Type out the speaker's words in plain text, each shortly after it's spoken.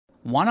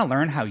Want to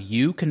learn how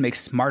you can make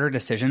smarter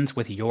decisions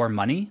with your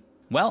money?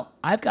 Well,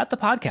 I've got the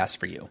podcast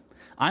for you.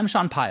 I'm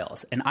Sean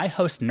Piles, and I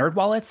host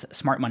NerdWallet's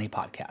Smart Money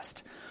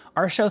Podcast.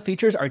 Our show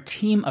features our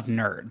team of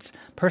nerds,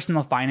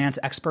 personal finance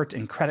experts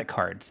in credit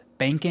cards,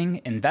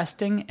 banking,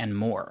 investing, and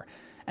more.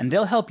 And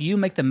they'll help you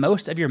make the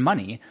most of your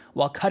money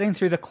while cutting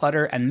through the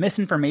clutter and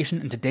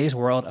misinformation in today's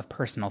world of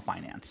personal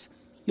finance.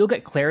 You'll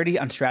get clarity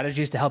on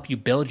strategies to help you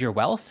build your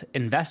wealth,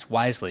 invest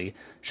wisely,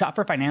 shop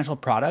for financial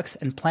products,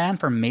 and plan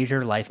for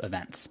major life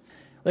events.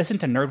 Listen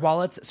to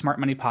NerdWallet's Smart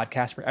Money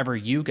Podcast wherever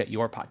you get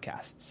your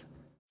podcasts.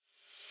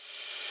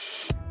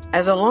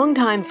 As a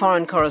longtime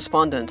foreign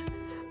correspondent,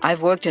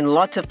 I've worked in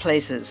lots of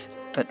places,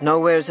 but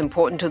nowhere as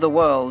important to the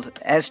world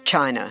as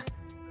China.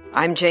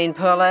 I'm Jane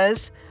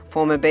Perlez,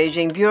 former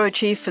Beijing bureau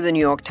chief for the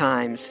New York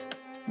Times.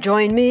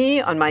 Join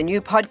me on my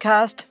new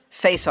podcast,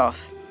 Face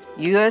Off,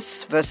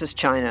 U.S. versus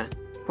China,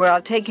 where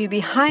I'll take you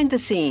behind the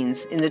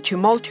scenes in the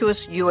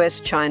tumultuous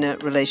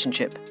U.S.-China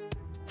relationship.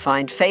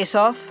 Find Face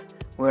Off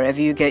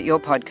wherever you get your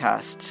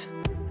podcasts.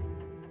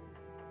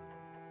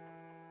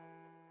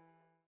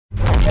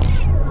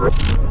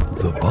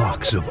 The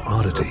Box of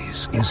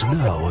Oddities is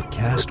now a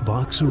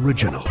CastBox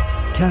original.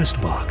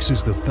 CastBox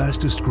is the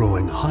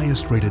fastest-growing,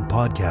 highest-rated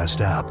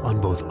podcast app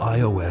on both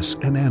iOS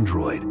and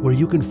Android, where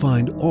you can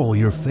find all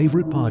your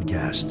favorite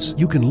podcasts.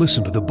 You can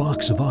listen to The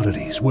Box of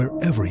Oddities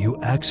wherever you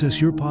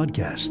access your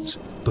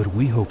podcasts. But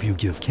we hope you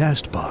give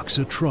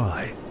CastBox a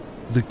try.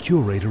 The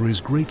curator is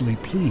greatly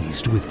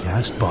pleased with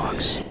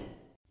CastBox.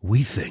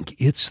 We think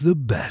it's the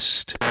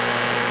best.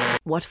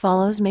 What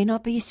follows may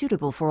not be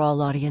suitable for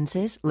all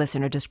audiences.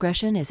 Listener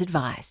discretion is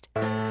advised.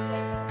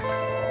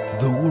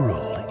 The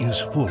world is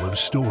full of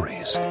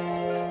stories.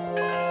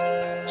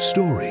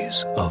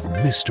 Stories of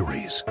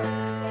mysteries,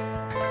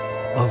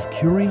 of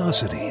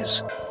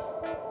curiosities,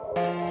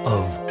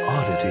 of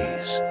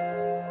oddities.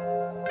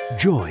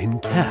 Join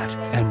Kat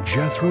and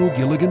Jethro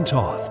Gilligan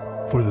Toth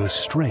for the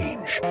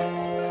strange,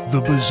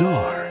 the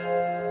bizarre,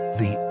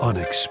 the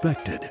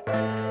unexpected,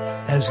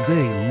 as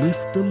they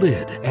lift the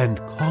lid and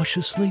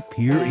cautiously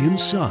peer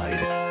inside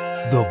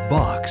the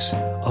Box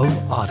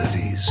of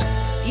Oddities.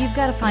 You've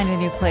got to find a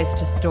new place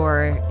to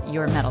store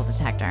your metal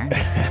detector.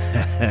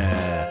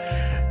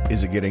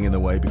 Is it getting in the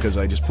way? Because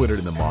I just put it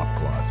in the mop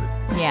closet.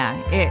 Yeah,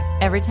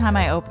 every time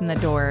I open the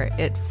door,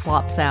 it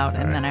flops out,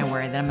 and then I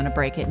worry that I'm going to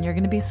break it, and you're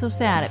going to be so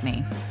sad at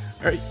me.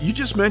 Are you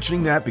just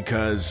mentioning that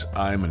because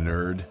I'm a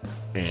nerd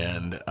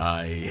and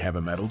I have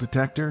a metal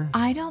detector?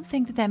 I don't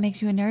think that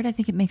makes you a nerd. I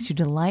think it makes you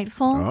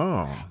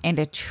delightful and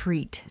a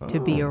treat to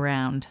be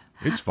around.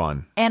 It's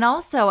fun. And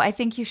also, I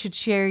think you should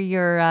share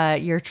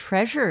your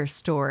treasure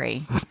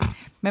story.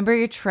 Remember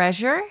your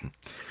treasure?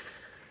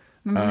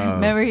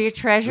 Remember your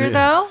treasure,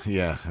 though?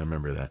 Yeah, I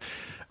remember that.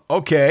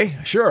 Okay,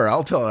 sure,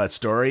 I'll tell that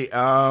story.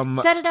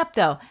 Set it up,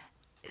 though.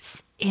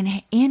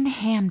 In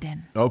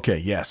Hamden. Okay,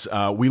 yes.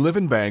 We live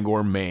in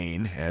Bangor,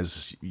 Maine,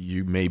 as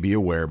you may be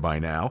aware by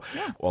now.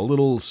 Yeah. A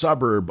little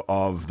suburb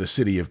of the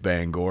city of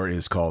Bangor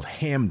is called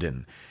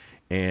Hamden.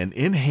 And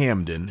in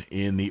Hamden,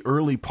 in the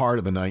early part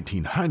of the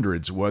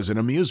 1900s, was an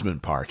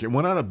amusement park. It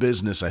went out of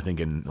business, I think,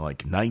 in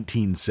like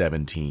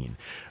 1917.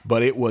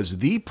 But it was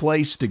the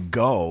place to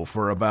go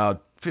for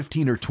about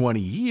 15 or 20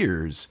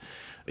 years.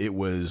 It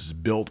was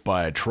built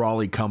by a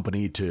trolley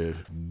company to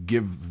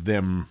give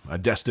them a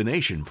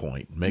destination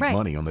point, make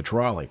money on the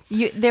trolley.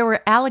 There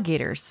were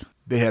alligators.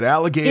 They had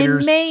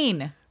alligators. In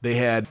Maine. They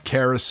had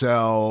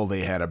carousel.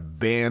 They had a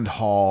band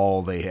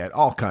hall. They had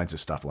all kinds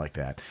of stuff like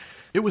that.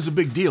 It was a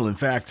big deal. In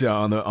fact,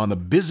 on the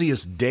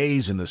busiest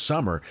days in the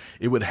summer,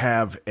 it would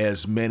have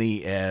as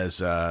many as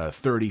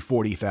 30,000,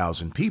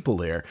 40,000 people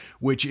there,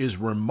 which is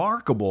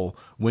remarkable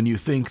when you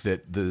think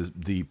that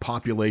the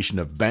population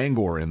of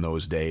Bangor in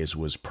those days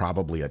was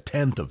probably a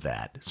tenth of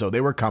that. So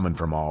they were coming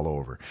from all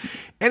over.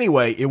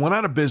 Anyway, it went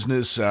out of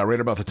business right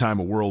about the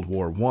time of World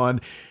War I.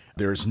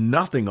 There's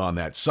nothing on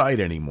that site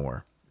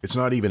anymore. It's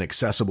not even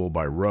accessible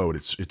by road.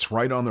 It's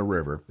right on the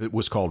river. It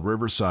was called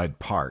Riverside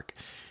Park.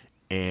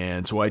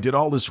 And so I did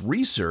all this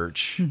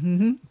research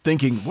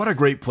thinking, what a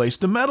great place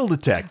to metal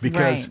detect.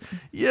 Because,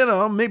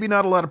 maybe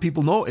not a lot of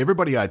people know.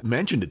 Everybody I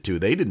mentioned it to,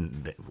 they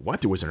didn't,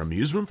 what, there was an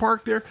amusement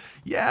park there?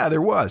 Yeah, there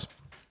was.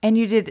 And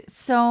you did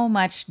so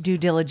much due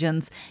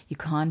diligence. You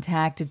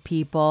contacted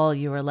people.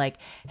 You were like,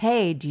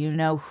 hey, do you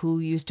know who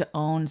used to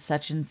own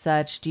such and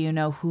such? Do you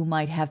know who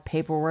might have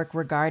paperwork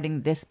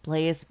regarding this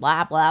place?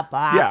 Blah, blah,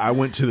 blah. Yeah, I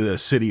went to the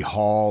city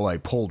hall. I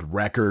pulled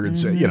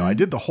records. I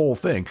did the whole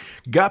thing.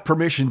 Got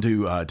permission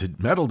to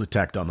metal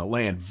detect on the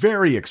land.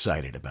 Very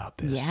excited about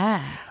this.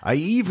 Yeah. I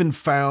even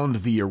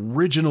found the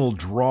original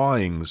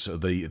drawings,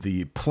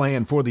 the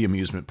plan for the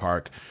amusement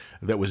park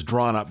that was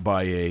drawn up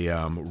by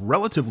a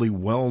relatively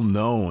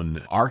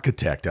well-known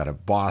architect out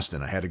of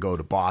Boston. I had to go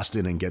to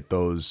Boston and get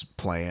those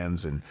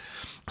plans. And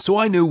so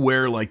I knew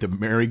where like the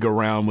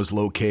merry-go-round was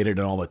located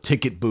and all the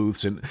ticket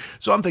booths. And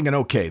so I'm thinking,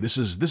 okay, this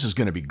is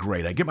going to be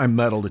great. I get my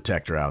metal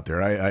detector out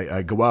there.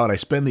 I go out, I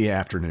spend the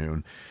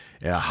afternoon,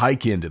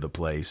 hike into the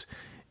place.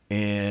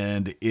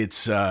 And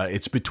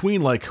it's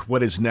between like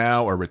what is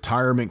now a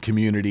retirement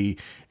community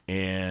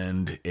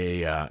and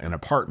an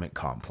apartment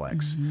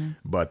complex.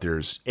 But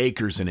there's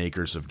acres and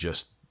acres of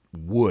just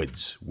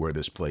woods where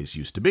this place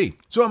used to be.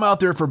 So I'm out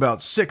there for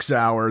about 6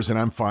 hours, and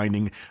I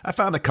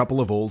found a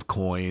couple of old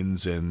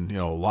coins and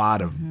a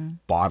lot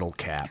of bottle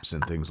caps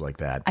and things like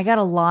that. I got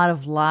a lot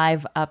of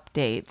live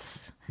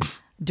updates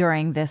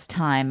during this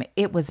time.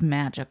 It was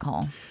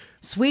magical.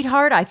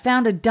 Sweetheart, I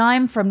found a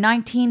dime from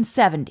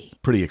 1970.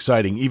 Pretty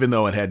exciting, even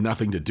though it had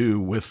nothing to do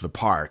with the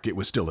park. It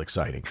was still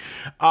exciting.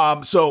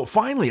 So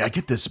finally, I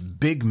get this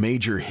big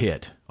major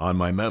hit on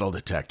my metal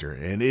detector,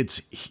 and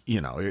it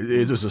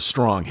is a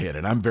strong hit,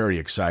 and I'm very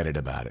excited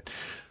about it.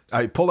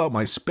 I pull out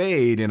my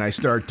spade and I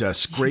start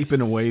scraping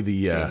away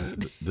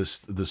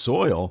the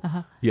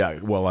soil. Yeah,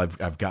 well,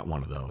 I've got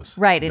one of those.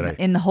 Right,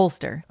 in the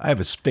holster. I have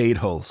a spade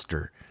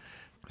holster.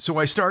 So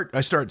I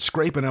start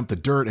scraping up the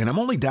dirt, and I'm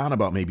only down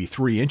about maybe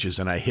 3 inches,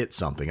 and I hit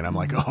something, and I'm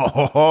like,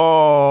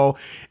 oh,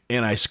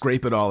 and I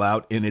scrape it all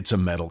out, and it's a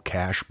metal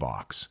cash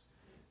box.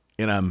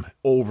 And I'm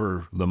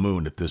over the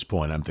moon at this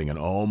point. I'm thinking,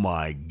 oh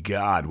my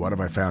God, what have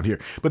I found here?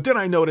 But then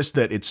I noticed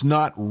that it's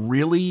not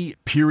really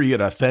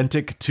period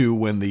authentic to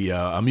when the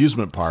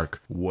amusement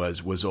park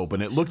was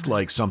open. It looked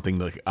like something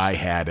that I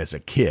had as a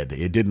kid.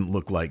 It didn't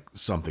look like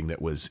something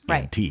that was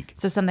antique.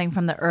 So something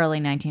from the early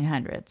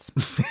 1900s.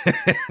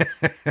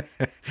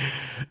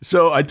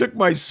 So I took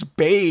my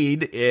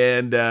spade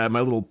and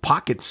my little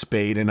pocket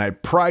spade, and I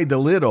pried the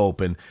lid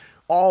open,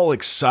 all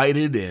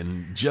excited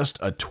and just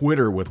a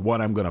twitter with what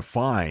I'm going to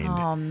find.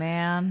 Oh,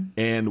 man.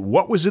 And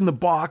what was in the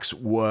box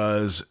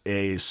was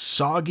a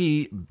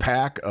soggy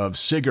pack of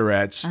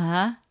cigarettes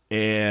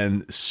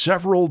and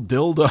several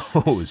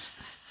dildos.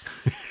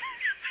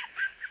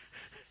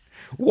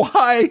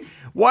 Why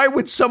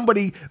would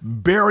somebody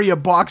bury a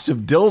box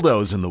of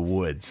dildos in the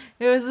woods?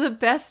 It was the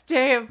best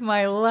day of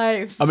my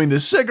life. I mean, the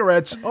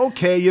cigarettes,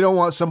 okay, you don't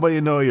want somebody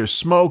to know you're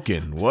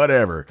smoking,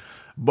 whatever.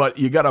 But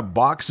you got a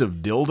box of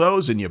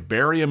dildos and you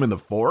bury them in the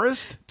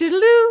forest?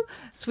 Doodaloo.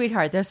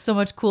 Sweetheart, there's so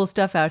much cool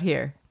stuff out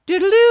here.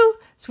 Doodaloo.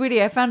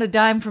 Sweetie, I found a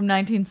dime from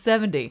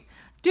 1970.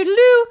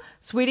 Doodaloo.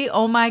 Sweetie,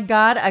 oh my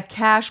God, a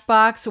cash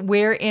box.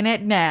 We're in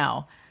it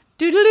now.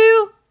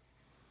 Doodaloo.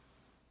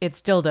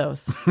 It's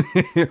dildos.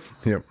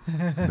 Yep.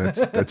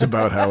 That's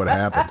about how it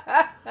happened.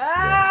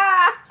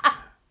 Yeah.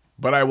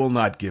 But I will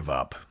not give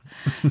up.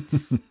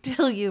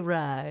 Still you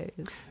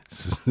rise.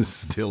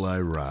 Still I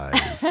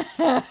rise.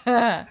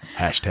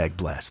 Hashtag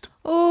blessed.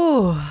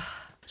 Oh.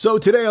 So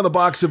today on the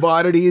Box of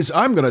Oddities,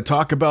 I'm going to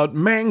talk about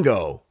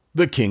Mango,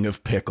 the king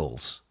of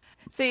pickles.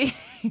 See,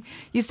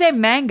 you say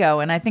Mango,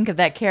 and I think of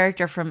that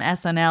character from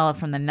SNL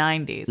from the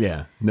 90s.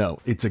 Yeah, no,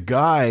 it's a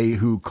guy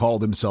who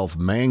called himself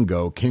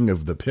Mango, king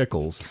of the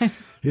pickles.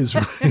 His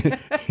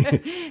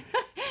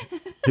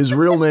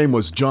real name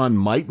was John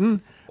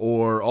Mighton,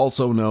 or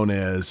also known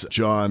as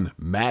John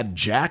Mad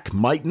Jack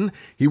Mighton.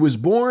 He was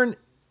born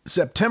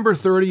September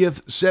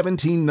 30th,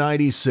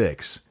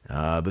 1796.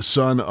 The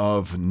son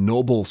of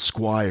noble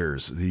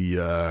squires,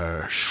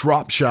 the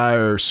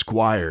Shropshire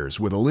squires,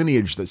 with a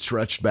lineage that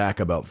stretched back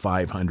about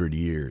 500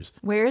 years.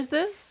 Where is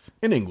this?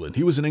 In England.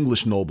 He was an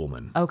English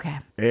nobleman. Okay.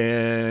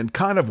 And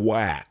kind of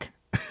whack.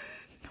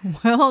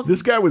 Well,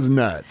 this guy was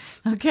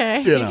nuts.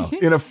 Okay.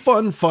 In a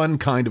fun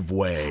kind of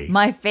way.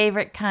 My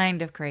favorite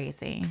kind of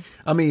crazy.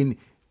 I mean,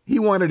 he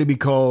wanted to be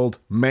called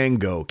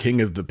Mango, king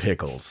of the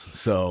pickles.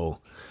 So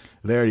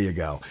there you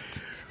go.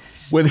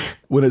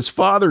 When his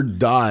father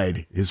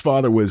died, his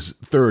father was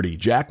 30.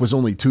 Jack was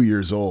only 2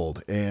 years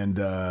old. And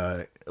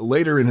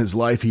later in his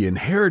life, he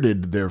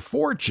inherited their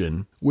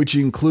fortune, which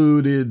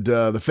included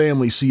the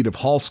family seat of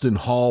Halston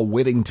Hall,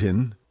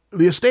 Whittington.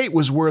 The estate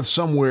was worth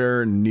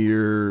somewhere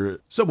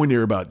near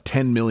about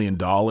 $10 million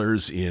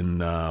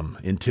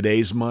in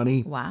today's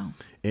money. Wow.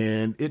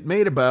 And it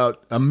made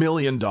about $1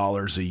 million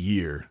a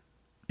year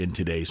in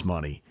today's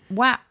money.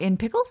 Wow. In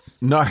pickles?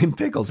 Not in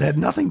pickles. It had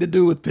nothing to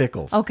do with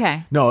pickles.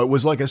 Okay. No, it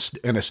was like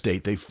an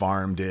estate. They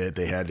farmed it.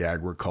 They had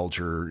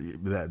agriculture,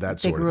 that sort of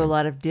thing. They grew a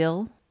lot of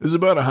dill? It was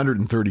about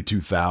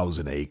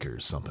 132,000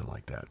 acres, something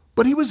like that.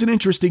 But he was an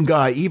interesting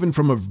guy, even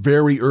from a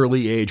very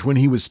early age. When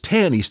he was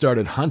 10, he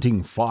started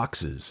hunting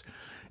foxes.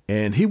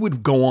 And he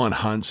would go on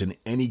hunts in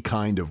any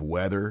kind of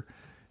weather.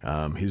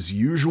 His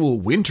usual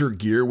winter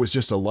gear was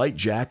just a light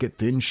jacket,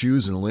 thin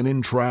shoes, and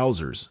linen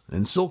trousers,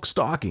 and silk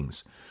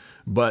stockings.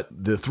 But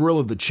the thrill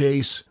of the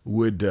chase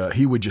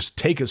he would just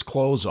take his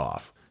clothes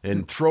off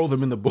and throw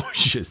them in the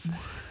bushes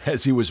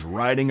as he was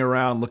riding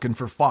around looking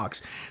for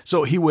fox.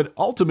 So he would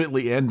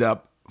ultimately end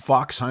up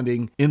fox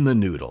hunting in the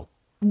noodle.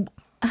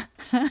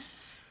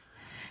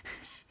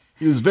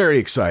 He was very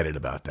excited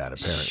about that,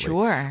 apparently.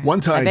 Sure.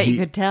 One time I bet you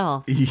could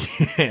tell.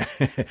 Yeah.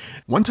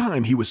 One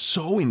time he was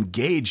so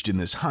engaged in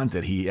this hunt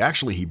that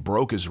he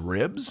broke his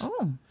ribs.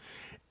 Oh.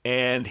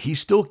 And he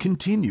still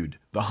continued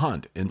the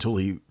hunt until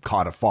he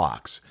caught a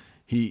fox.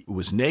 He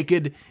was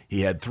naked,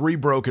 he had 3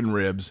 broken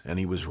ribs, and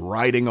he was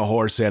riding a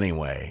horse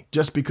anyway.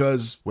 Just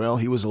because, well,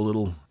 he was a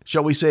little,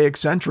 shall we say,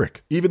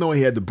 eccentric. Even though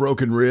he had the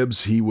broken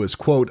ribs, he was,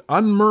 quote,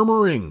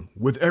 unmurmuring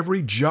with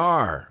every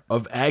jar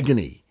of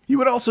agony. He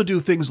would also do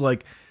things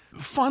like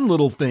Fun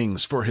little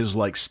things for his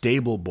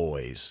stable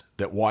boys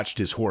that watched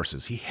his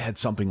horses. He had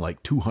something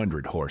like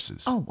 200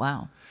 horses. Oh,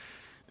 wow.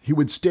 He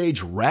would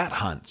stage rat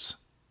hunts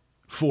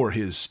for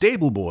his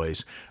stable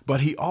boys,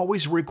 but he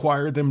always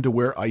required them to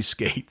wear ice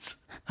skates.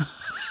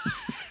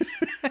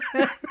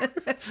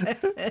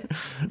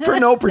 For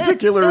no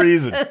particular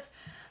reason.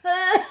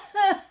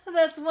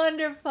 That's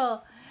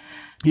wonderful.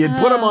 He'd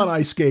put them on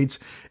ice skates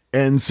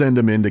and send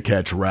them in to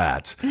catch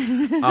rats.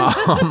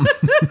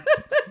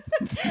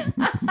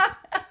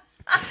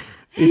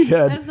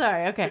 I'm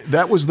sorry, okay.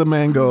 That was the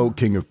Mango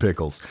King of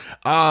Pickles.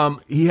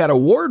 He had a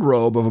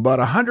wardrobe of about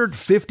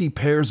 150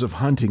 pairs of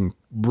hunting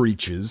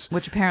breeches.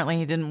 Which apparently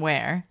he didn't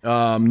wear.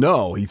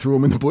 No, he threw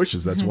them in the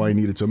bushes. That's why he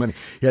needed so many.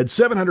 He had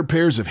 700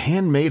 pairs of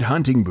handmade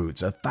hunting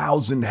boots,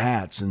 1,000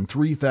 hats, and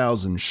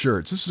 3,000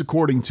 shirts. This is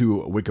according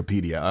to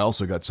Wikipedia. I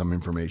also got some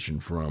information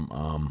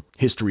from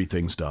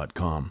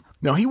historythings.com.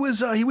 Now, he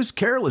was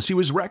careless. He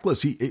was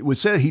reckless. It was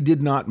said he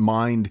did not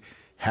mind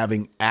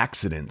having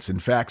accidents. In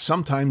fact,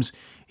 sometimes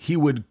he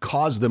would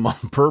cause them on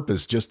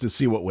purpose just to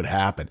see what would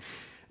happen.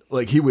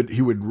 Like he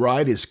would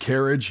ride his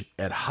carriage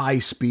at high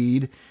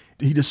speed.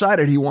 He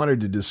decided he wanted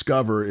to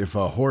discover if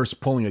a horse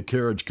pulling a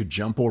carriage could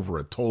jump over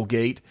a toll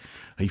gate.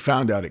 He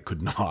found out it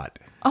could not.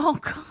 Oh,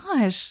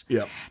 gosh.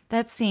 Yep.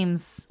 That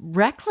seems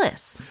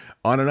reckless.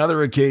 On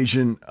another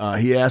occasion,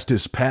 he asked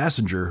his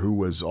passenger, who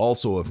was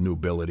also of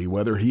nobility,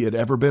 whether he had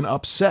ever been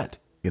upset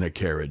in a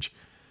carriage.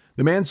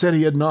 The man said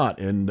he had not,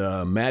 and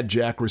Mad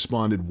Jack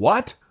responded,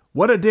 "What?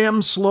 What a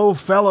damn slow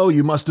fellow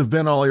you must have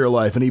been all your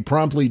life." And he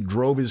promptly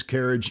drove his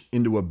carriage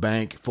into a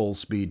bank full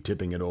speed,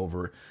 tipping it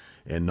over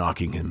and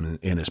knocking him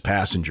and his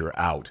passenger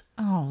out.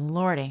 Oh,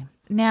 Lordy.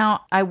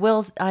 Now,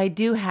 I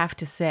do have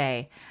to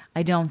say,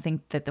 I don't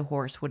think that the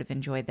horse would have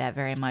enjoyed that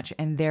very much,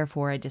 and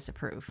therefore I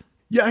disapprove.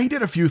 Yeah, he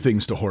did a few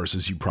things to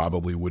horses you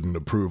probably wouldn't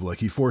approve. Like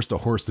he forced a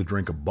horse to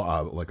drink a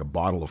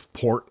bottle of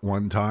port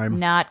one time.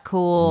 Not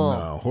cool.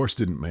 No, horse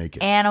didn't make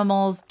it.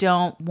 Animals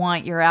don't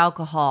want your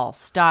alcohol.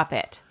 Stop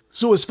it.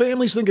 So his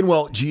family's thinking,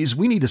 well, geez,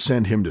 we need to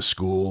send him to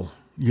school.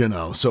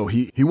 So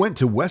he went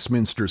to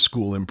Westminster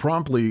School and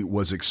promptly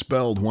was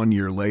expelled 1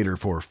 year later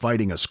for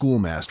fighting a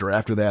schoolmaster.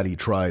 After that, he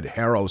tried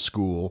Harrow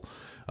School.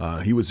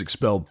 He was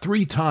expelled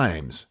 3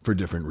 times for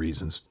different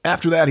reasons.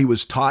 After that, he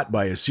was taught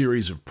by a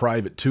series of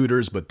private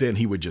tutors, but then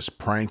he would just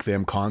prank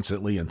them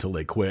constantly until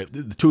they quit.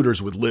 The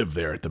tutors would live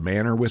there at the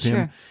manor with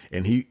him,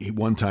 and he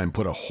one time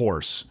put a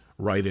horse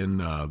right in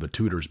the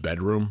tutor's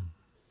bedroom.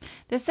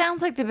 This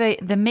sounds like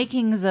the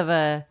makings of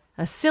a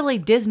silly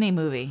Disney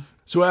movie.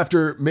 So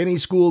after many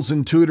schools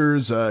and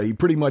tutors, he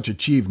pretty much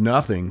achieved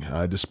nothing.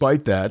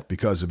 Despite that,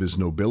 because of his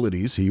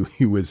nobilities,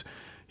 he was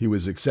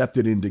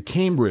accepted into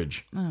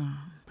Cambridge. Oh.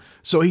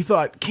 So he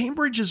thought,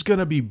 Cambridge is going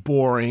to be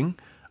boring.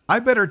 I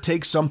better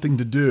take something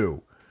to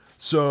do.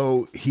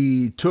 So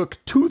he took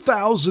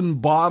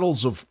 2,000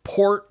 bottles of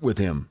port with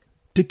him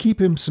to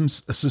keep him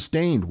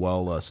sustained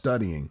while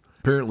studying.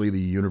 Apparently, the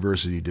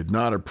university did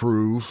not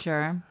approve.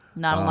 Sure.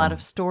 Not a lot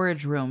of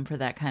storage room for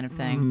that kind of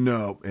thing.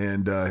 No,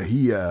 and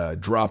he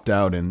dropped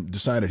out and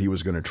decided he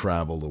was going to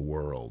travel the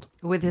world.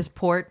 With his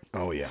port?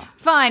 Oh, yeah.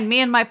 Fine,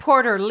 me and my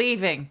port are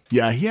leaving.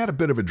 Yeah, he had a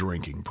bit of a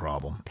drinking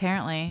problem.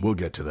 Apparently. We'll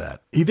get to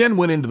that. He then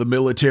went into the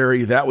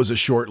military. That was a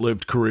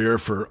short-lived career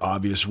for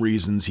obvious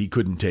reasons. He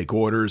couldn't take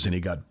orders and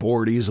he got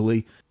bored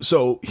easily.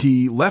 So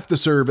he left the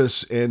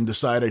service and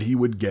decided he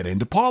would get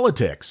into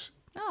politics.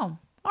 Oh,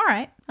 all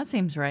right. That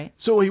seems right.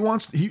 So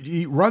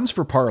he runs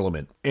for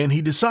Parliament, and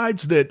he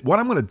decides that what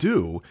I'm going to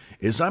do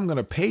is I'm going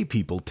to pay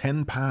people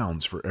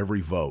 £10 for every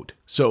vote.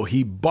 So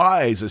he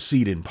buys a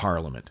seat in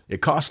Parliament.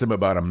 It cost him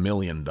about $1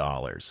 million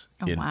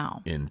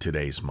in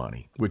today's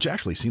money, which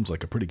actually seems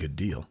like a pretty good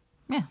deal.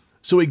 Yeah.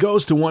 So he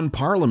goes to one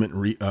Parliament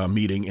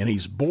meeting, and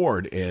he's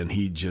bored, and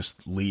he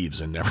just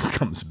leaves and never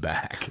comes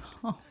back.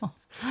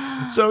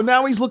 So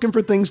now he's looking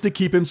for things to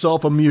keep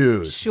himself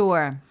amused.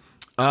 Sure.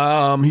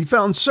 He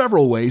found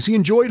several ways. He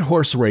enjoyed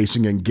horse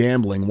racing and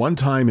gambling. One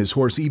time, his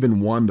horse even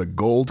won the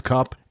Gold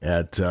Cup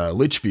at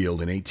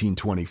Lichfield in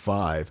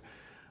 1825.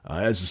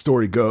 As the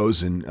story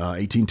goes, in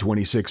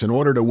 1826, in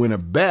order to win a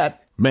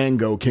bet,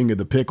 Mango, King of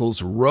the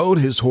Pickles, rode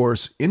his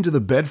horse into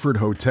the Bedford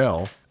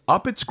Hotel,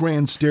 up its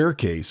grand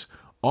staircase,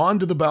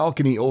 onto the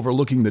balcony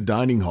overlooking the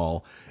dining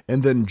hall,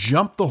 and then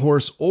jumped the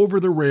horse over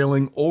the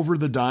railing, over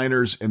the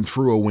diners, and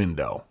through a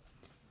window.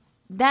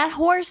 That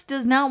horse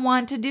does not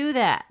want to do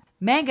that.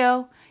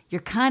 Mango, you're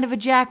kind of a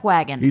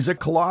jackwagon. He's a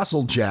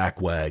colossal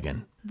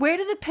jackwagon. Where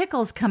do the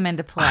pickles come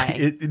into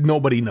play?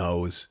 Nobody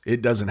knows.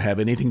 It doesn't have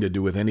anything to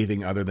do with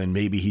anything other than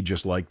maybe he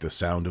just liked the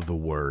sound of the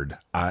word.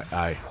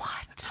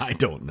 What? I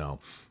don't know.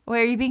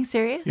 Wait, are you being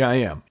serious? Yeah, I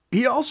am.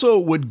 He also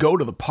would go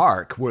to the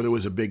park where there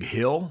was a big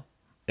hill,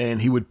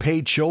 and he would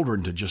pay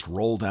children to just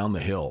roll down the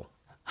hill.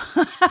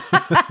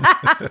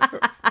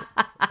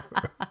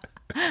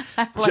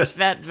 I like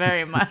that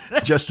very much.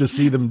 Just to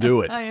see them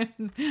do it. I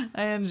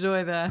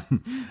enjoy that.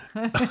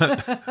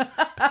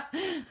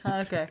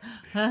 Okay.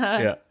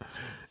 Yeah.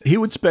 He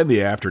would spend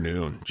the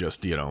afternoon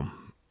just,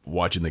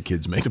 watching the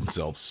kids make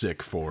themselves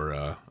sick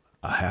for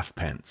a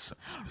halfpence.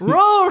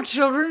 Roll,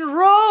 children,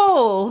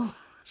 roll.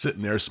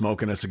 Sitting there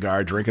smoking a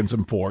cigar, drinking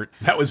some port.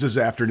 That was his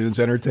afternoon's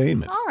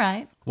entertainment. All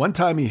right. One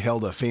time he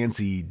held a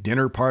fancy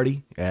dinner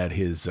party at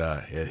his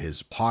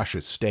posh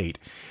estate,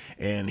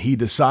 and he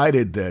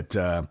decided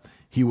that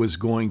he was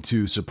going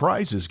to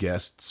surprise his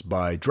guests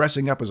by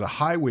dressing up as a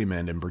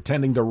highwayman and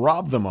pretending to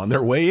rob them on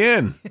their way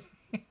in.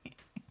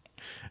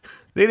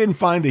 They didn't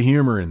find the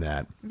humor in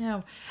that.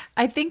 No,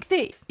 I think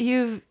that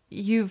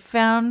you've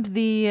found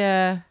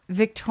the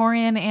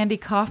Victorian Andy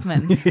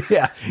Kaufman.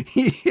 Yeah,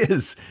 he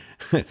is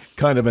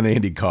kind of an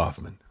Andy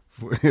Kaufman,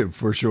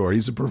 for sure.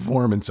 He's a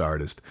performance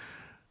artist.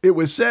 It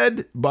was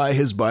said by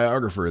his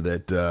biographer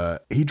that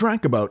he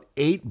drank about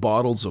 8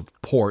 bottles of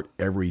port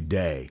every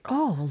day.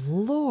 Oh,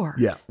 Lord.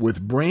 Yeah,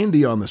 with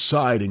brandy on the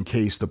side in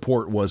case the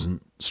port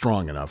wasn't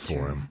strong enough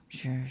for him.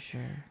 Sure.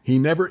 He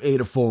never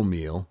ate a full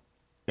meal.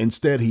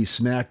 Instead, he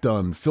snacked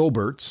on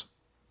filberts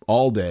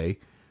all day,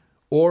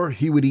 or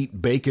he would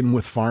eat bacon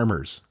with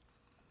farmers.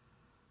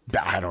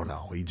 I don't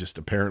know. He just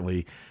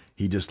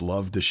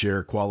loved to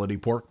share quality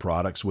pork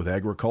products with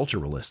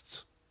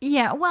agriculturalists.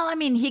 Yeah, well, I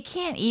mean, he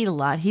can't eat a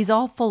lot. He's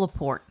all full of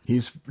port.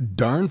 He's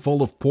darn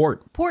full of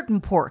port. Port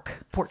and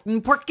pork. Port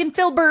and pork and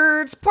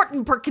filberts. Port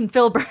and pork and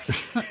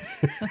filberts.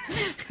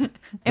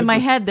 In my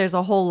head, there's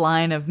a whole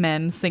line of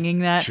men singing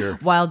that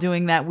while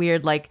doing that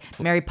weird, like,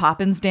 Mary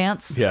Poppins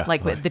dance. Yeah.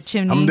 Like with the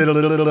chimney.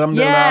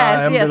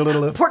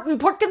 Yes. Port and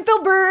pork and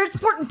filberts.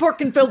 Port and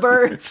pork and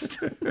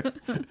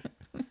filberts.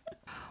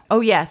 Oh,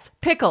 yes.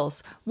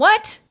 Pickles.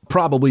 What?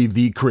 Probably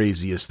the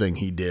craziest thing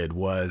he did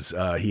was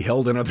he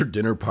held another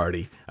dinner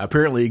party.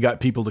 Apparently, he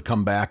got people to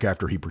come back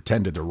after he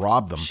pretended to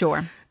rob them.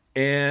 Sure.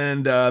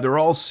 And they're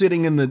all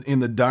sitting in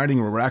the dining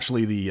room, or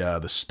actually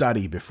the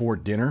study before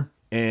dinner.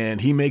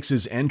 And he makes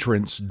his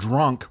entrance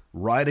drunk,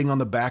 riding on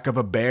the back of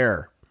a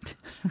bear.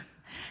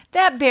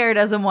 That bear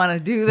doesn't want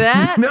to do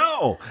that.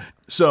 No.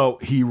 So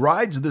he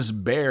rides this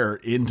bear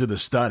into the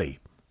study,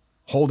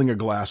 holding a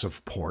glass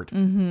of port.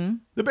 Mm-hmm.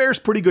 The bear's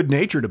pretty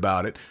good-natured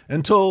about it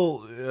until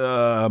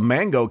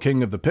Mango,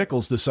 king of the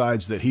pickles,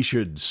 decides that he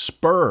should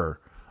spur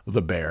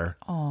the bear.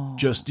 Oh.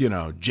 Just,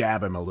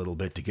 jab him a little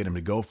bit to get him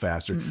to go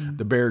faster. Mm-mm.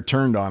 The bear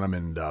turned on him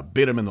and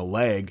bit him in the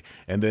leg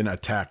and then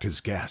attacked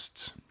his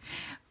guests.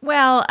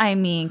 Well, I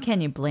mean,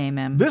 can you blame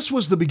him? This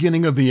was the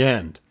beginning of the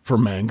end for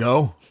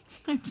Mango.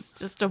 It's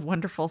just a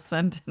wonderful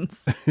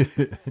sentence.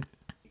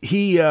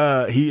 He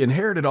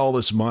inherited all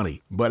this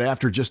money, but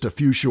after just a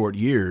few short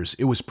years,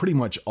 it was pretty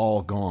much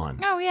all gone.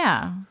 Oh,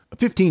 yeah.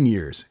 15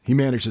 years, he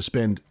managed to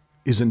spend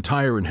his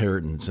entire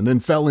inheritance and then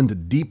fell into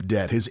deep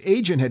debt. His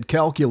agent had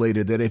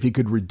calculated that if he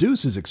could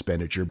reduce his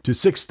expenditure to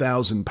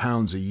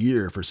 £6,000 a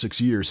year for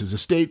 6 years, his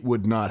estate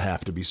would not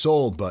have to be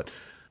sold, but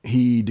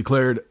he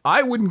declared,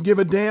 I wouldn't give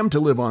a damn to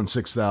live on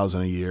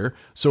 $6,000 a year.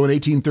 So in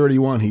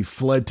 1831, he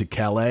fled to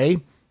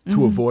Calais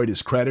to avoid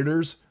his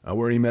creditors,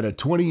 where he met a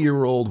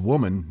 20-year-old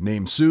woman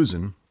named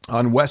Susan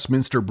on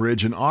Westminster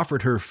Bridge and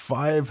offered her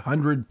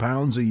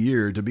 £500 a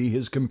year to be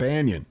his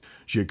companion.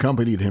 She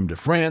accompanied him to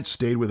France,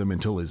 stayed with him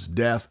until his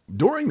death.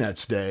 During that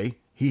stay,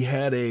 he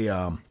had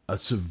a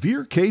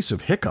severe case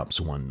of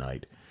hiccups one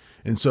night.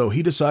 And so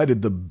he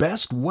decided the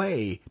best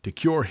way to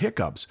cure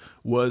hiccups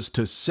was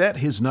to set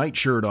his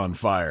nightshirt on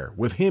fire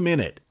with him in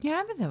it.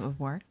 Yeah, I bet that would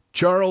work.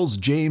 Charles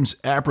James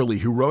Apperley,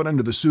 who wrote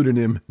under the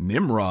pseudonym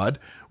Nimrod,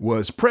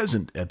 was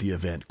present at the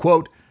event.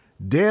 Quote,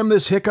 "Damn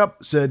this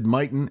hiccup," said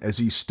Mighton as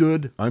he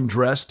stood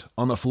undressed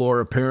on the floor,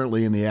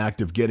 apparently in the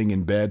act of getting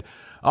in bed.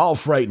 "I'll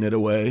frighten it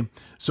away."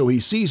 So he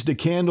seized a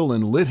candle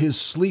and lit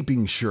his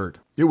sleeping shirt.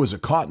 It was a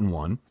cotton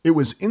one. It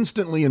was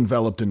instantly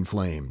enveloped in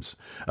flames.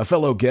 A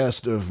fellow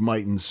guest of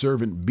Mighton's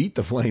servant beat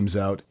the flames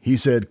out. He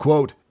said,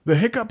 quote, "The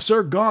hiccups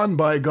are gone,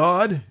 by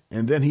God,"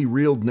 and then he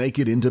reeled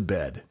naked into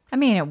bed. I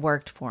mean, it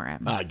worked for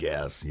him. I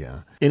guess,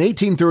 yeah. In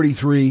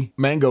 1833,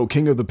 Mango,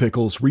 king of the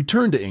pickles,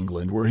 returned to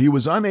England, where he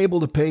was unable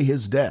to pay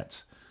his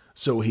debts.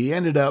 So he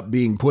ended up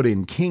being put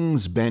in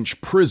King's Bench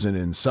Prison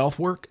in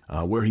Southwark,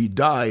 where he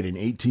died in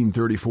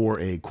 1834,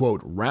 a,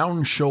 quote,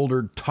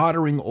 round-shouldered,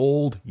 tottering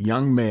old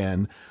young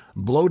man,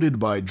 bloated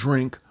by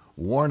drink,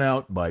 worn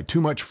out by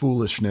too much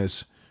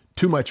foolishness,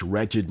 too much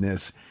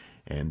wretchedness,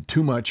 and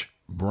too much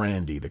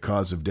brandy. The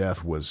cause of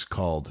death was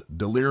called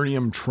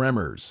delirium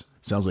tremens.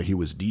 Sounds like he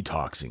was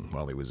detoxing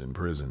while he was in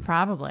prison.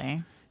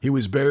 Probably. He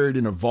was buried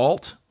in a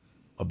vault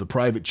of the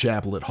private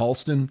chapel at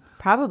Halston.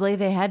 Probably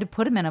they had to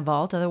put him in a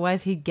vault,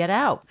 otherwise he'd get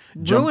out.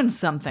 Ruin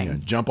something. Yeah,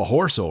 jump a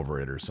horse over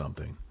it or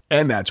something.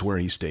 And that's where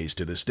he stays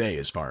to this day,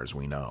 as far as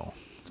we know.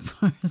 As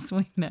far as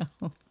we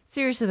know.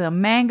 Seriously though,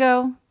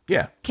 Mango?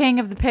 Yeah.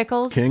 King of the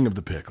pickles? King of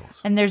the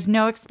pickles. And there's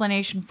no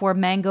explanation for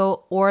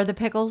Mango or the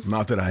pickles?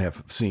 Not that I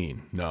have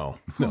seen, no.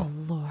 Oh,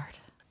 Lord.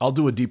 I'll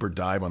do a deeper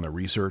dive on the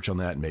research on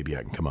that, and maybe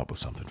I can come up with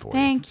something for you.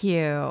 Thank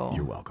you.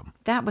 You're welcome.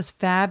 That was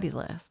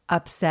fabulous.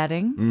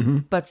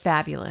 Upsetting, but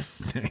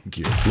fabulous. Thank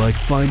you. Like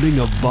finding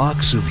a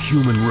box of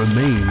human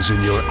remains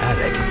in your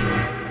attic,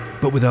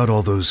 but without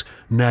all those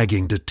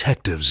nagging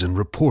detectives and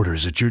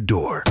reporters at your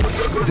door.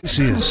 This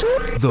is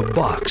The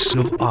Box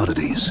of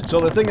Oddities. So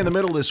the thing in the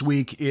middle this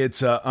week,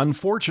 it's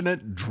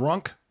unfortunate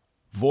drunk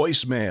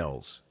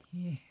voicemails.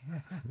 Yes.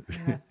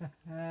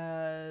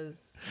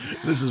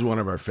 This is one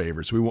of our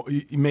favorites.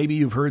 Maybe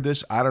you've heard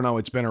this. I don't know.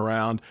 It's been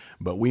around,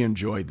 but we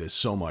enjoyed this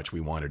so much we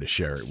wanted to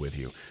share it with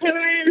you. Hey,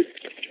 Ryan.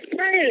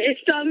 Ryan,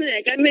 it's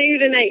Dominic. I met you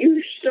tonight.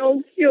 You're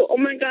so cute. Oh,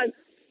 my God.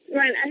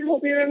 Ryan, I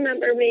hope you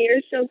remember me. You're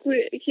so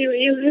cute.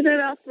 You hit it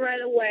off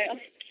right away.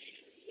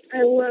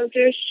 I loved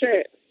your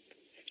shirt.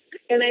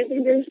 And I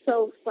think you're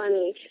so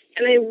funny.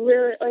 And I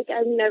really,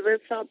 I've never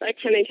felt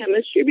that kind of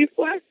chemistry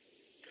before.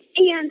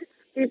 And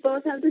we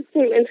both have the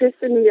same interest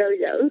in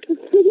yo-yos. So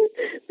you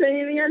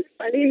think that's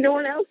funny? No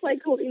one else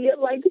likes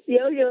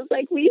yo-yos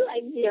like we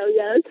like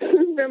yo-yos.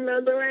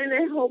 Remember, Ryan?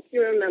 I hope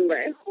you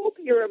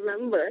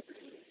remember.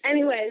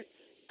 Anyways,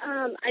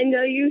 I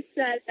know you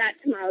said that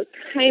tomorrow's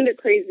kind of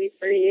crazy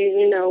for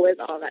you, with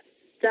all that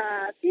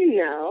stuff,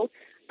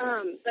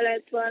 But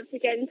I'd love to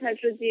get in touch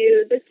with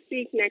you this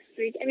week, next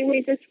week.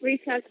 Anyway, just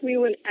reach out to me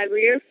whenever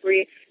you're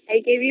free. I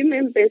gave you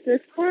my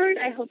business card.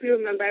 I hope you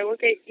remember. I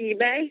work at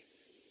eBay.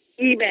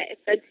 eBay.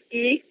 That's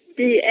eBay.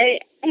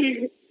 eBay.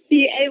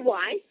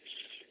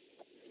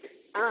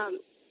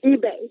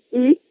 eBay.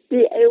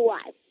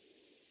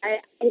 I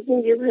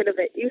think you've heard of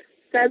it. You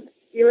said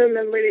you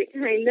remembered it,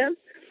 kind of.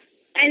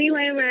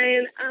 Anyway,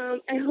 Ryan,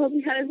 I hope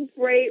you had a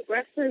great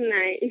rest of the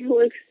night. You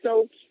look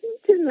so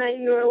cute tonight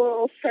in your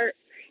little shirt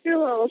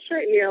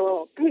and your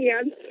little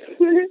pants.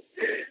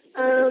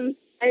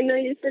 I know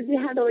you said you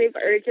had to leave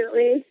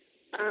urgently.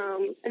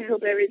 I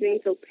hope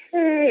everything's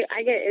okay.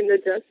 I get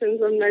indigestion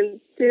sometimes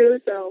too,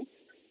 so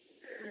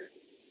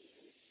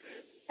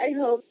I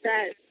hope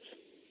that,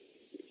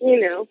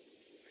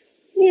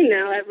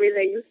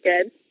 everything's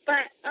good.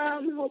 But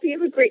hope you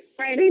have a great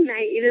Friday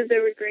night. You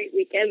deserve a great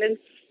weekend. And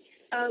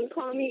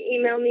call me,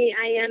 email me,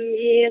 IM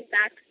me,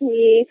 fax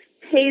me,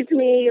 page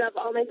me. You have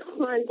all my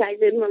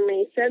contact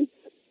information.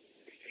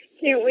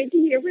 Can't wait to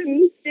hear from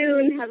you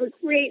soon. Have a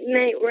great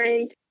night,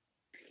 Ryan.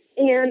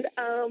 And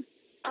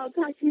I'll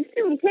talk to you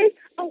soon, okay?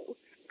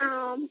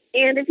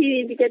 And if you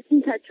need to get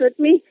in touch with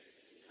me,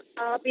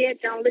 I'll be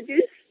at Jamba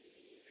Juice.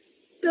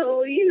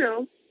 So,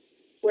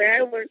 where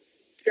I work,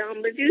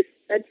 Jamba Juice.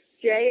 That's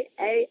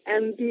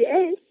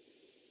Jamba.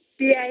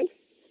 B-A,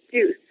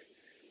 Juice.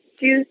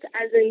 Juice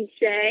as in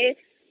J,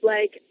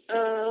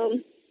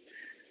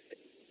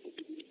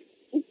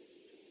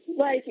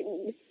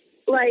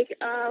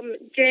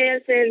 J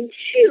as in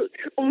shoot.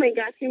 Oh my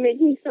gosh, you make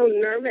me so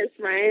nervous,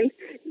 Ryan.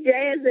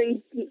 J as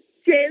in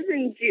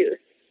juice.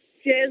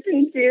 J as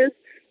in juice.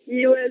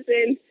 U as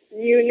in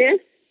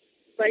Eunice,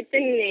 like the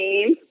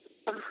name.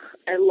 Oh,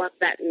 I love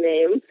that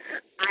name.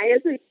 I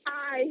as in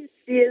I.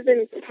 C as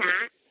in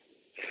cat.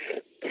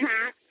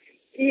 Cat.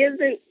 E as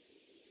in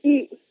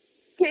E.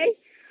 Okay?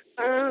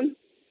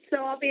 So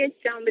I'll be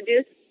at Jamba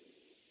Juice.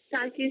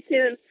 Talk to you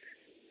soon.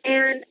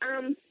 And,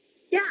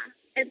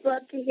 I'd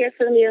love to hear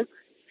from you.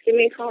 Just give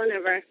me a call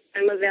whenever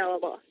I'm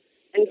available.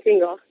 I'm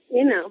single.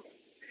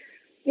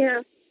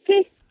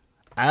 Okay?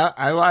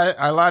 I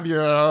love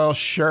your little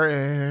shirt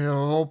and your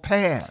little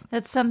pants.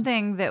 That's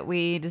something that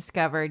we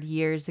discovered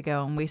years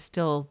ago, and we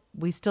still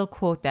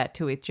quote that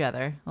to each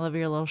other. I love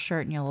your little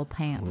shirt and your little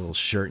pants. Little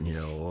shirt and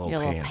your little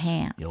pants.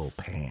 Your little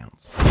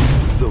pants.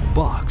 The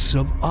Box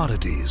of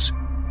Oddities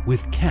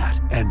with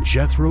Kat and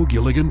Jethro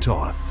Gilligan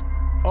Toth.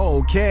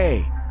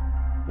 Okay.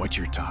 What's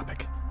your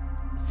topic?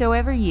 So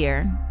every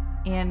year,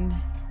 in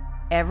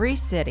every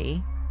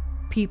city,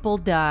 people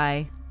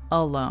die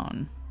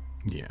alone.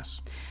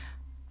 Yes.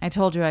 I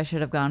told you I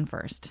should have gone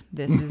first.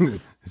 This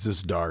is Is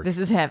this dark? This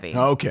is heavy.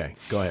 Okay,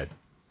 go ahead.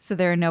 So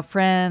there are no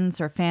friends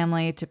or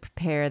family to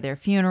prepare their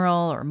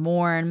funeral or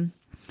mourn.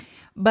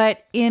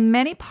 But in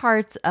many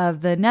parts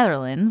of the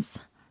Netherlands,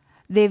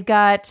 they've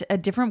got a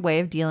different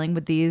way of dealing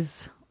with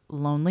these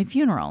lonely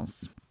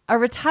funerals. A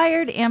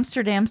retired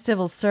Amsterdam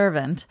civil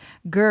servant,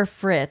 Ger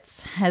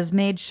Fritz, has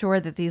made sure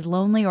that these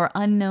lonely or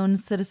unknown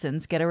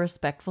citizens get a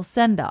respectful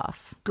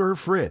send-off. Ger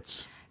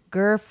Fritz.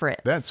 Ger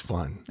Fritz. That's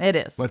fun. It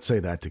is. Let's say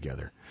that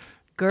together.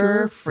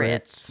 Ger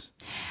Fritz.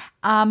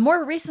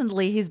 More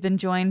recently, he's been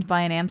joined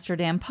by an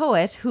Amsterdam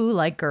poet who,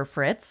 like Ger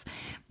Fritz,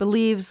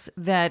 believes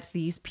that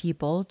these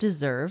people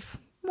deserve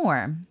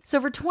more.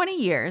 So for 20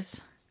 years,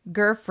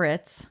 Ger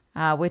Fritz,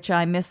 which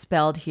I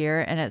misspelled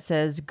here, and it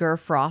says Ger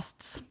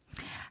Frosts,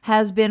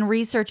 has been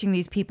researching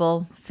these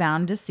people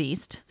found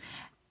deceased,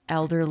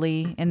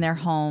 elderly in their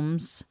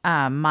homes,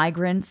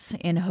 migrants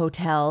in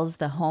hotels,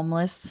 the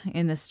homeless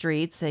in the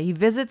streets. He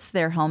visits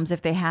their homes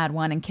if they had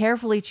one and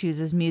carefully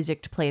chooses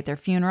music to play at their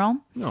funeral.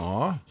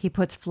 Aww. He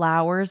puts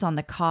flowers on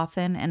the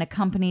coffin and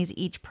accompanies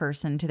each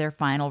person to their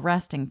final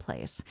resting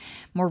place.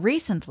 More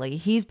recently,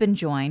 he's been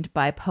joined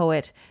by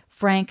poet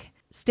Frank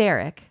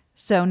Sterrick,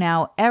 so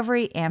now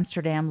every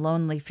Amsterdam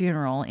lonely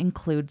funeral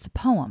includes a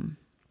poem.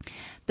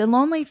 The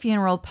lonely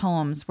funeral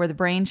poems were the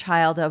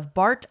brainchild of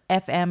Bart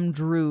F.M.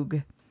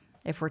 Droog,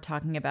 if we're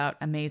talking about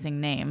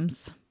amazing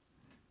names.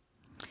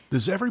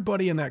 Does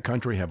everybody in that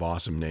country have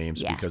awesome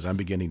names? Yes. Because I'm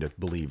beginning to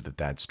believe that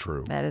that's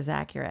true. That is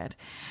accurate.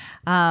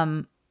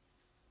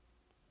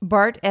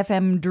 Bart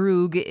F.M.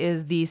 Droog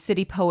is the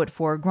city poet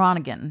for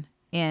Groningen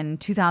in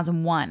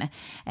 2001,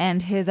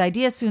 and his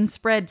idea soon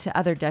spread to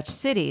other Dutch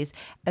cities,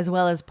 as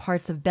well as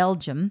parts of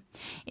Belgium.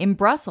 In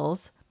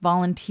Brussels,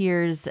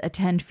 volunteers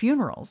attend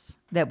funerals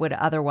that would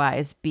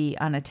otherwise be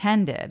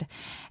unattended.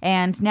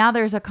 And now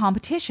there's a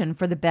competition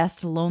for the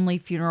best lonely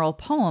funeral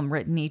poem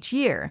written each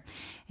year.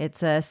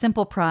 It's a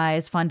simple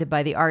prize funded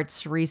by the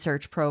Arts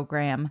Research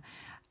Program,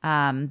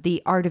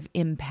 The Art of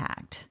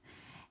Impact.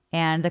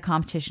 And the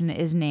competition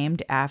is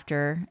named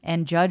after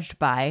and judged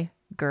by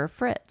Ger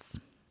Fritz.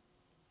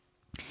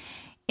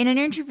 In an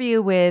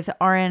interview with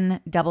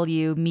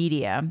RNW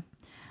Media,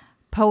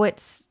 poet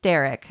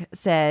Sterrick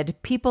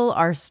said, "People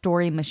are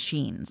story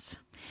machines,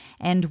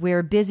 and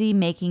we're busy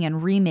making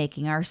and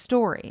remaking our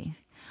story.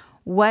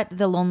 What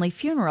The Lonely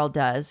Funeral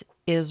does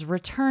is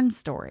return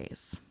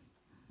stories."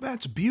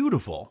 That's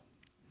beautiful.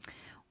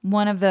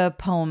 One of the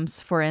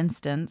poems, for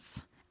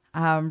instance,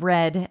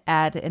 read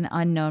at an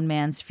unknown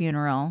man's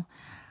funeral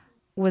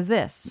was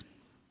this: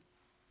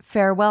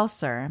 "Farewell,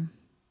 sir.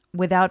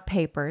 Without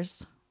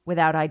papers,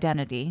 without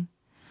identity.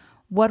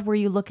 What were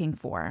you looking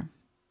for?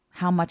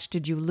 How much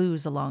did you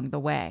lose along the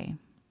way?"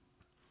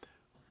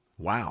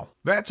 Wow.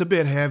 That's a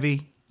bit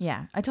heavy.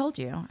 Yeah, I told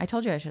you I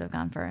should have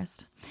gone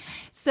first.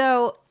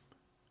 So,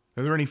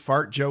 Are there any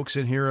fart jokes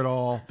in here at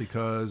all?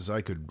 Because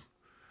I could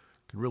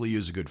really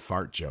use a good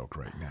fart joke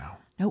right now.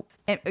 nope.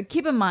 And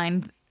keep in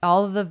mind,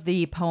 all of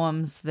the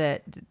poems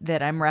that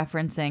I'm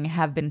referencing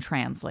have been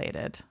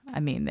translated.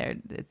 I mean,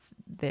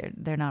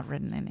 they're not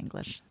written in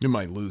English. You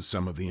might lose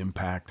some of the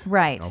impact.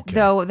 Right. Okay.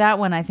 Though that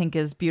one I think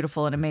is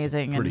beautiful and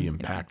amazing. Pretty and,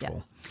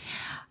 impactful. Yeah.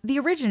 The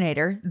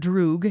originator,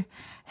 Droog,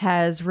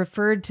 has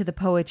referred to the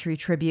poetry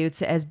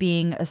tributes as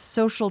being a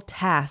social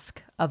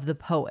task of the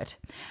poet.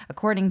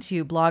 According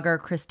to blogger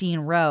Christine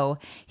Rowe,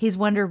 he's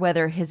wondered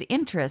whether his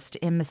interest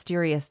in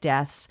mysterious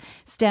deaths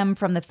stem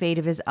from the fate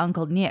of his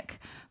uncle Nick,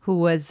 who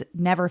was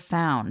never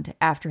found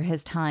after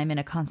his time in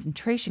a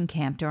concentration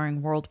camp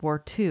during World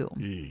War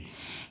II.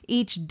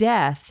 Each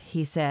death,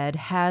 he said,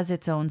 has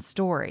its own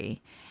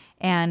story,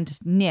 and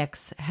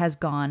Nick's has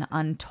gone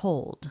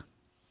untold.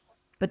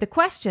 But the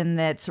question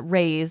that's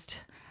raised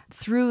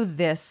through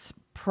this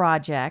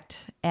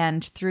project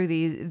and through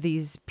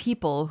these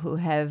people who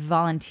have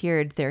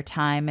volunteered their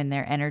time and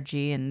their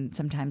energy and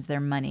sometimes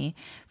their money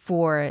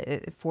for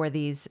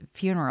these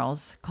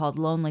funerals called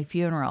lonely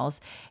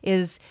funerals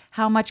is,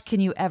 how much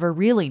can you ever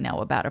really know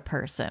about a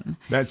person?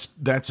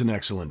 That's an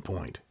excellent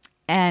point.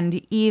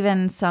 And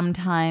even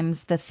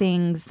sometimes the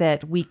things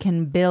that we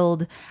can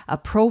build a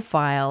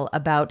profile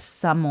about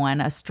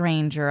someone, a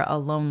stranger, a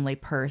lonely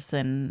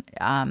person,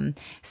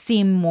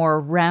 seem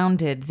more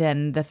rounded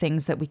than the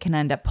things that we can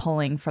end up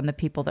pulling from the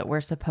people that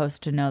we're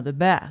supposed to know the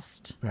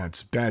best.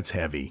 That's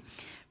heavy.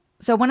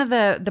 So one of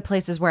the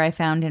places where I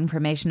found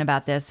information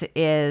about this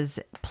is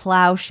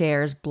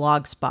Plowshare's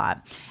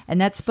blogspot, and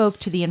that spoke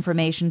to the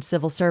information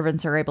civil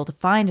servants are able to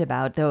find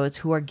about those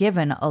who are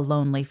given a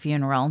lonely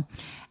funeral,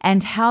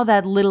 and how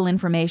that little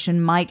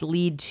information might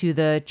lead to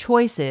the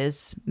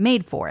choices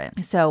made for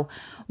it. So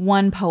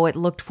one poet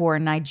looked for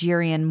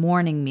Nigerian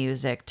mourning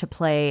music to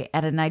play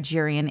at a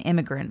Nigerian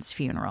immigrant's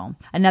funeral.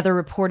 Another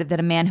reported that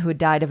a man who had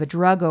died of a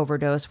drug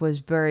overdose was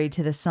buried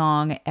to the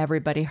song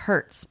Everybody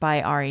Hurts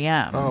by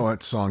R.E.M. Oh,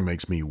 that song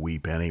makes me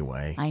weep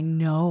anyway. I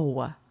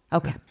know.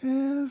 Okay.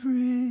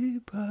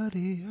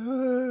 Everybody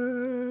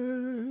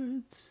hurts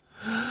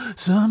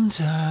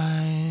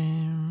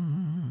sometime.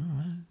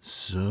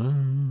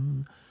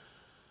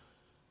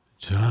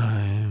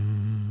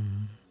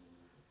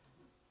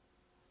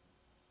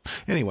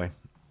 Anyway.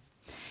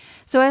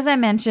 So as I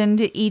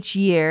mentioned, each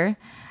year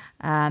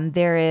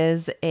there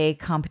is a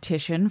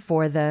competition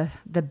for the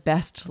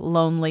best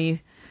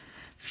lonely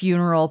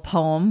funeral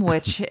poem,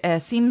 which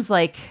seems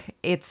like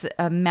it's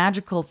a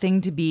magical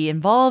thing to be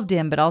involved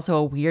in, but also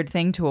a weird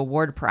thing to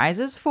award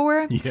prizes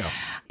for. Yeah.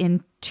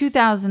 In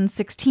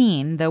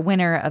 2016, the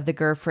winner of the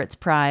Ger Fritz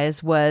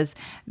Prize was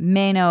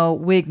Menno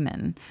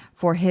Wigman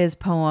for his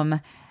poem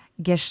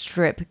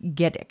Gestrip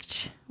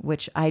Gedicht,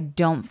 which I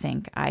don't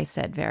think I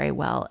said very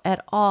well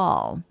at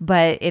all,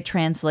 but it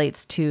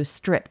translates to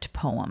stripped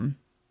poem.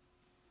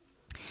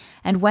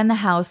 And when the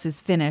house is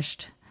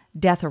finished,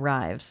 death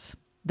arrives.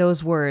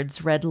 Those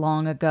words, read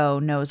long ago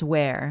knows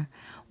where,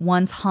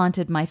 once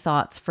haunted my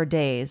thoughts for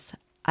days.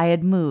 I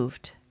had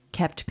moved,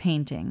 kept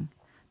painting.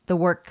 The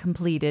work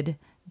completed,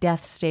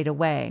 death stayed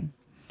away.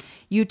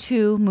 You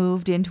too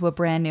moved into a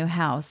brand new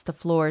house. The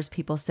floors,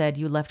 people said,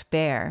 you left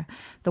bare.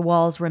 The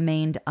walls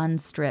remained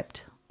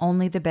unstripped.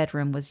 Only the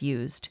bedroom was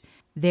used.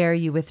 There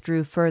you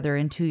withdrew further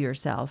into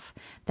yourself.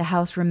 The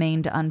house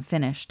remained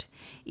unfinished.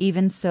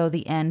 Even so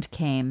the end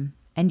came,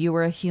 and you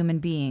were a human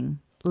being,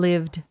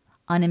 lived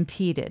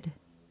unimpeded.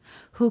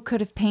 Who could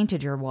have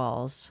painted your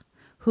walls?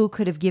 Who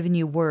could have given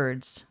you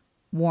words,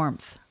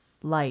 warmth,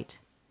 light,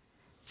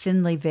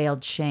 thinly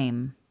veiled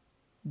shame,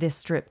 this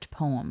stripped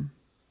poem?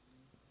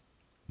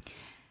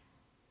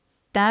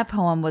 That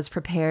poem was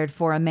prepared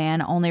for a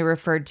man only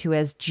referred to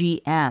as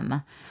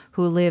GM,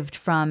 who lived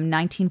from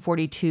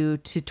 1942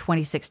 to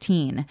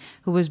 2016,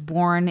 who was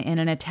born in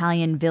an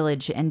Italian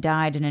village and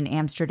died in an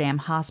Amsterdam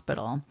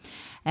hospital.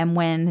 And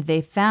when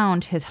they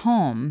found his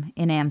home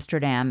in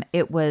Amsterdam,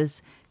 it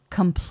was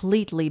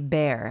completely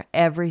bare,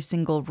 every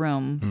single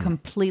room,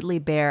 completely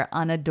bare,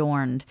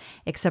 unadorned,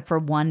 except for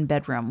one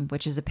bedroom,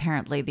 which is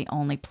apparently the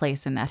only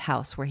place in that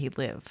house where he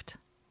lived.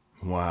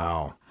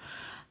 Wow.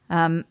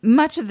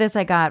 Much of this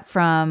I got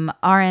from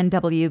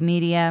RNW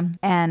Media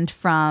and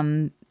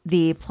from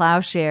the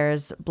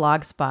Plowshares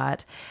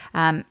blogspot,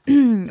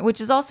 which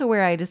is also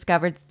where I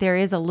discovered that there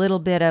is a little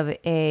bit of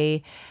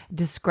a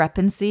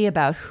discrepancy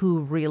about who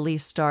really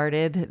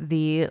started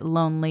the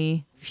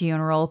Lonely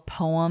Funeral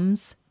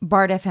poems.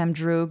 Bart FM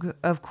Droog,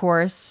 of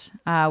course,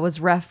 was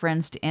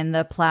referenced in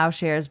the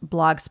Plowshares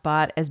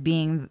blogspot as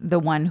being the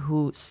one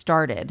who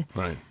started.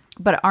 Right.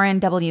 But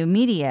RNW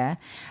Media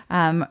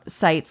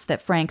cites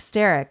that Frank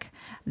Starrick,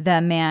 the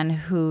man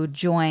who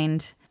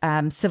joined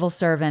civil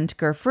servant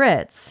Ger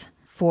Fritz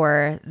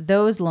for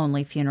those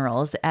Lonely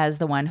Funerals, as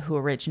the one who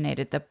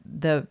originated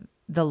the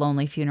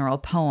Lonely Funeral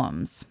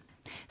poems.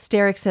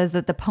 Starrick says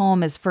that the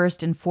poem is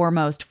first and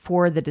foremost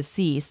for the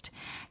deceased.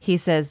 He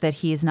says that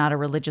he is not a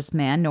religious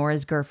man, nor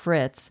is Ger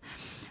Fritz.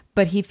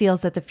 But he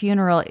feels that the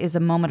funeral is a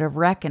moment of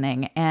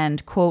reckoning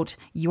and, quote,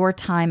 your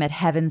time at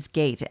heaven's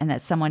gate, and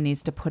that someone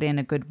needs to put in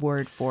a good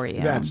word for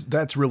you.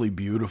 That's really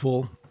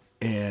beautiful.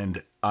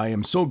 And I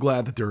am so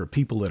glad that there are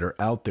people that are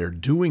out there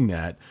doing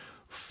that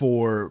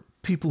for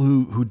people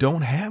who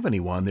don't have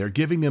anyone. They're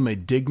giving them a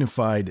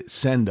dignified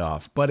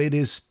send-off, but it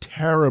is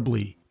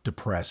terribly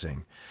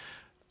depressing.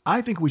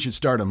 I think we should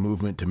start a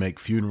movement to make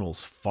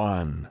funerals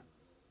fun.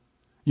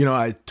 You know,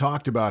 I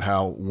talked about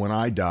how when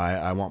I die,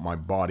 I want my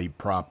body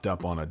propped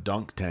up on a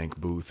dunk tank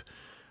booth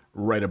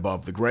right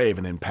above the grave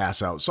and then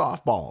pass out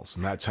softballs.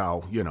 And that's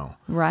how,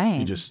 right.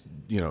 You just,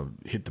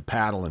 hit the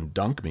paddle and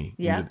dunk me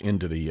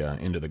into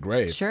the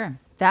grave. Sure.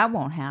 That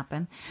won't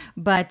happen.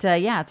 But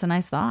it's a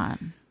nice thought.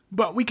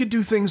 But we could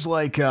do things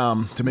like,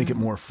 to make it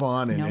more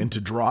fun and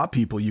to draw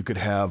people, you could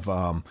have...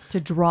 to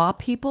draw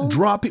people?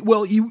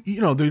 Well,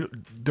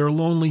 they're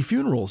lonely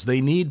funerals.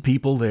 They need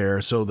people there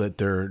so that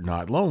they're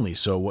not lonely.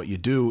 So what you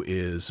do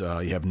is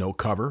you have no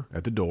cover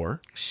at the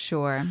door.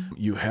 Sure.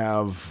 You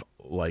have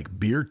like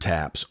beer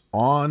taps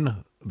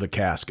on the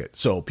casket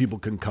so people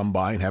can come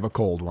by and have a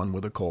cold one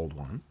with a cold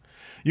one.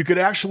 You could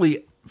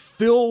actually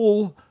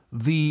fill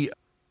the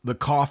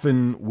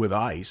coffin with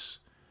ice.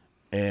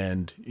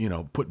 And,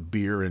 put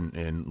beer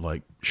in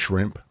like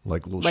shrimp,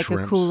 like little shrimps.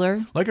 Like a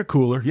cooler? Like a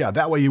cooler. Yeah,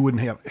 that way you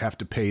wouldn't have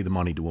to pay the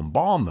money to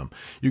embalm them.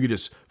 You could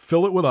just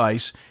fill it with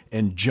ice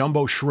and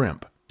jumbo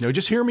shrimp.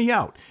 Just hear me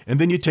out. And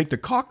then you take the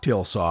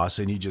cocktail sauce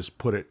and you just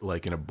put it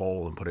like in a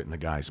bowl and put it in the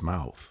guy's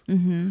mouth.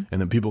 Mm-hmm. And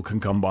then people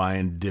can come by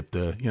and dip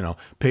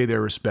pay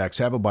their respects,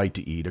 have a bite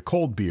to eat, a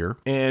cold beer,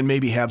 and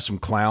maybe have some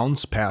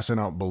clowns passing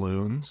out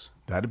balloons.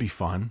 That'd be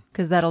fun.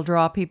 Because that'll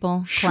draw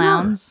people? Sure.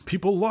 Clowns?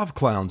 People love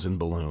clowns and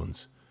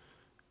balloons.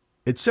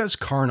 It says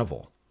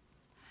carnival.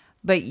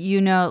 But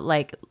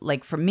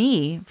like for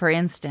me, for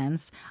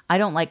instance, I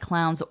don't like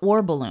clowns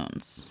or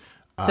balloons.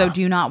 So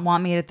do you not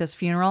want me at this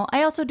funeral?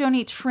 I also don't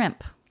eat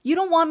shrimp. You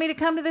don't want me to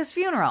come to this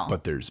funeral.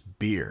 But there's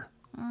beer.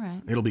 All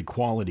right. It'll be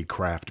quality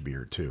craft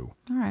beer, too.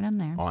 All right, I'm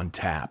there. On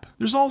tap.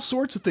 There's all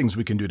sorts of things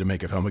we can do to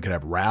make it fun. We could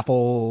have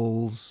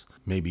raffles,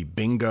 maybe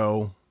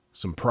bingo,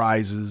 some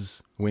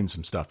prizes, win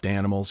some stuffed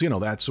animals,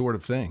 that sort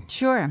of thing.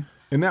 Sure.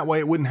 And that way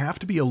it wouldn't have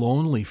to be a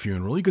lonely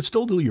funeral. You could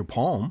still do your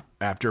poem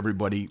after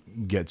everybody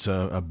gets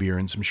a beer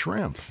and some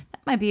shrimp.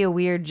 That might be a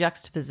weird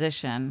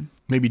juxtaposition.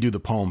 Maybe do the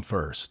poem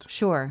first.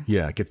 Sure.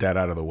 Yeah, get that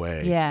out of the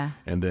way. Yeah.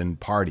 And then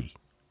party.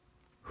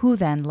 Who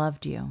then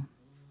loved you?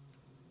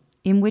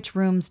 In which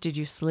rooms did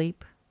you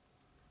sleep?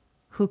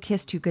 Who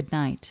kissed you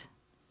goodnight?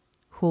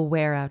 Who'll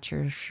wear out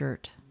your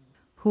shirt?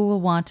 Who will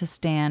want to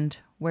stand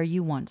where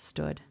you once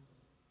stood?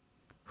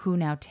 Who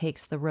now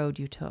takes the road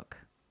you took?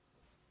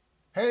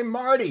 Hey,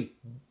 Marty,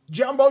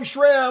 jumbo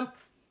shrimp.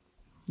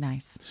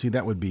 Nice. See,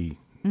 that would be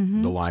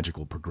the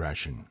logical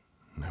progression,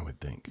 I would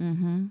think.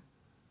 Mm-hmm.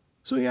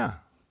 So, yeah,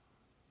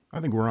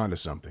 I think we're onto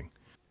something.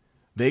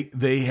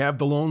 They have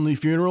the lonely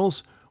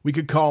funerals. We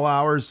could call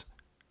ours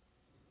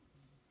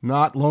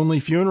Not Lonely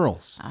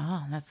Funerals.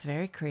 Oh, that's a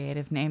very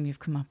creative name you've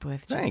come up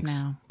with just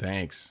now.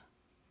 Thanks.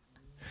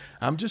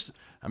 I'm just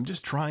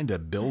trying to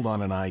build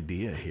on an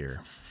idea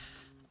here.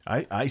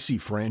 I see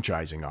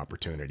franchising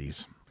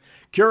opportunities.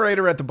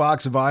 Curator at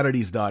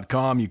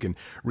theboxofoddities.com. You can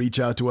reach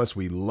out to us.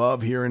 We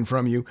love hearing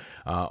from you.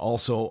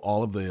 Also,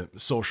 all of the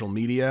social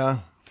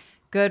media.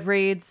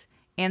 Goodreads,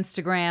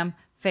 Instagram,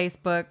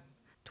 Facebook,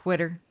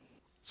 Twitter.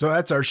 So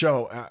that's our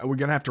show. We're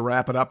going to have to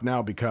wrap it up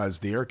now because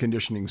the air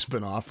conditioning's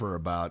been off for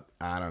about,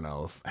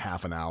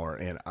 half an hour,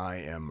 and I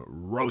am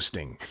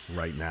roasting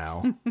right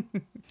now.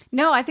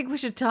 No, I think we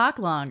should talk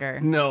longer.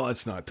 No,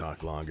 let's not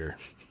talk longer.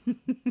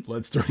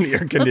 Let's turn the air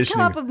conditioning. Let's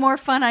come up with more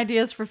fun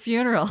ideas for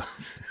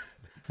funerals.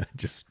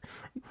 Just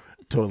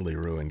totally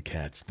ruined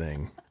Kat's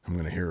thing. I'm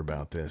going to hear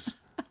about this.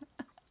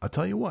 I'll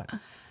tell you what.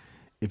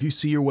 if you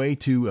see your way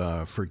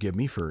to forgive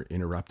me for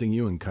interrupting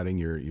you and cutting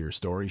your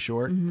story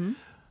short,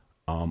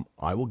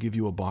 I will give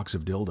you a box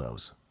of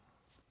dildos.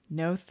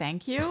 No,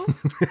 thank you.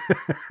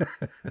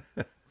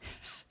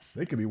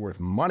 They could be worth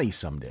money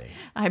someday.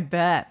 I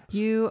bet.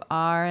 You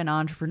are an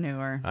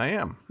entrepreneur. I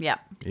am.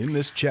 Yep. In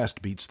this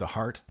chest beats the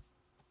heart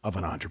of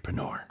an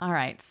entrepreneur. All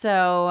right.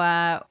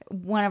 So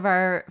one of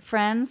our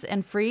friends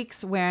and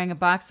freaks wearing a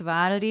Box of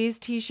Oddities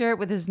t-shirt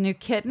with his new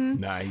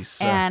kitten.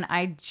 Nice. And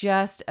I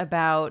just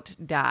about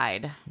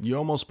died. You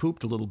almost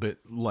pooped a little bit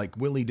like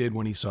Willie did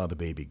when he saw the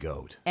baby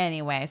goat.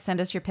 Anyway, send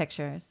us your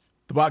pictures.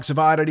 The Box of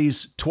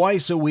Oddities,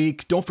 twice a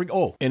week. Don't forget.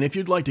 Oh, and if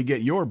you'd like to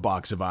get your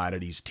Box of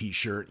Oddities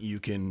t-shirt, you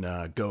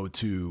can go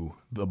to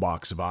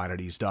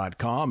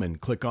theboxofoddities.com and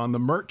click on the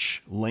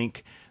merch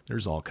link.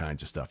 There's all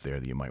kinds of stuff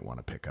there that you might want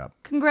to pick up.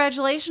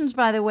 Congratulations,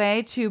 by the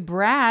way, to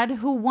Brad,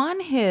 who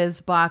won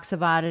his Box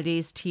of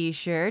Oddities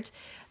t-shirt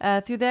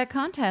through that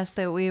contest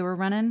that we were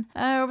running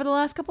over the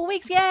last couple of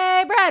weeks.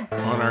 Yay, Brad!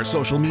 On our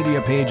social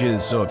media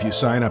pages. So if you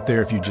sign up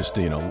there, if you just,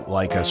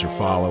 like us or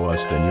follow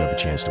us, then you have a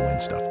chance to win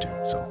stuff too.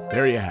 So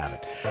there you have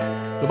it.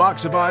 The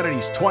Box of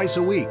Oddities, twice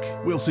a week.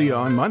 We'll see you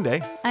on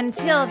Monday.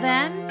 Until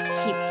then,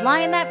 keep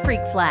flying that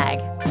freak flag.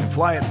 And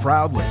fly it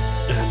proudly.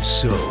 And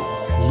so,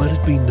 let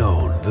it be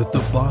known that the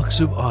Box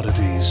of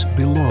Oddities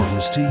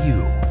belongs to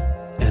you,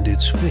 and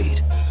its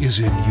fate is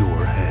in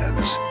your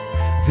hands.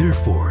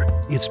 Therefore,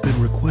 it's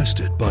been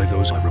requested by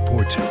those I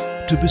report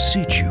to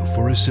beseech you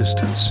for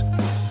assistance.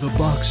 The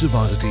Box of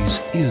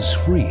Oddities is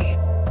free.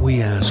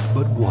 We ask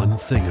but one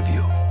thing of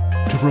you,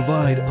 to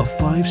provide a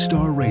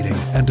 5-star rating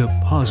and a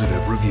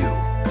positive review.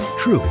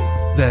 True,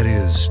 that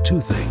is 2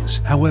 things.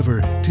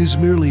 However, 'tis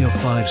merely a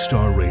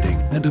 5-star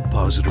rating and a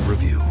positive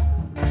review.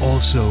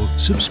 Also,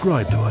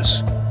 subscribe to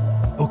us.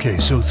 Okay,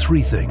 so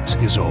 3 things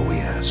is all we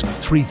ask.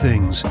 3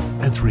 things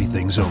and 3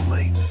 things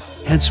only.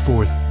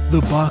 Henceforth,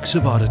 the Box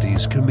of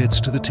Oddities commits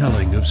to the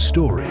telling of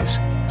stories.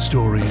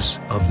 Stories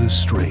of the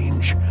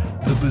strange,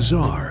 the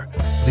bizarre,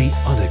 the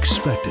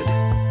unexpected.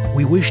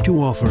 We wish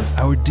to offer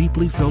our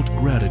deeply felt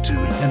gratitude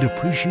and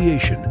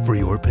appreciation for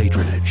your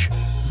patronage.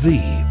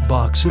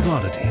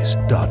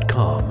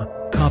 TheBoxOfOddities.com.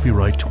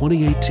 Copyright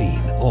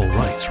 2018. All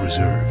rights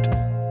reserved.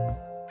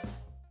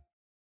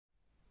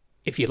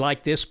 If you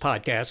like this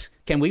podcast,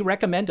 can we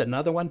recommend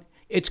another one?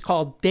 It's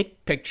called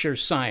Big Picture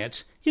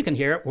Science. You can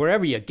hear it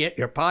wherever you get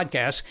your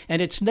podcasts,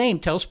 and its name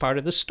tells part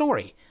of the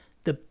story.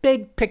 The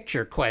big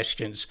picture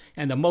questions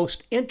and the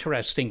most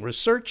interesting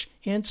research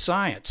in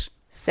science.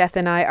 Seth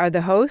and I are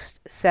the hosts.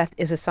 Seth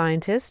is a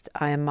scientist.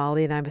 I am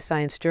Molly, and I'm a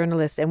science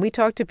journalist. And we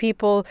talk to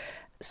people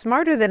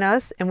smarter than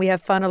us, and we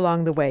have fun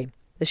along the way.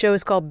 The show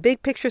is called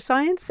Big Picture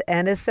Science,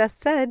 and as Seth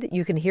said,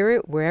 you can hear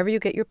it wherever you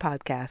get your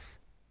podcasts.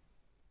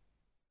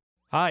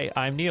 Hi,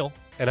 I'm Neil.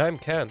 And I'm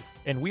Ken.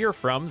 And we are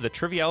from the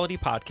Triviality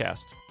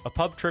Podcast, a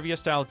pub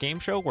trivia-style game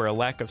show where a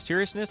lack of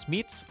seriousness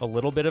meets a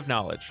little bit of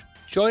knowledge.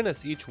 Join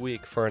us each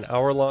week for an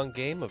hour-long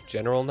game of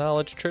general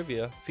knowledge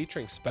trivia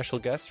featuring special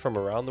guests from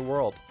around the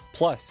world,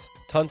 plus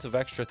tons of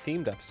extra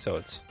themed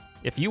episodes.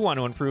 If you want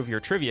to improve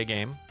your trivia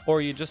game, or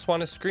you just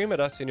want to scream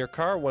at us in your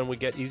car when we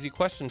get easy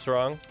questions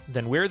wrong,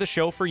 then we're the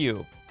show for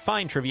you.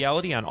 Find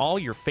Triviality on all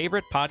your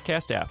favorite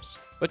podcast apps.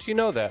 But you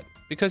know that,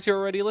 because you're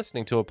already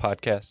listening to a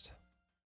podcast.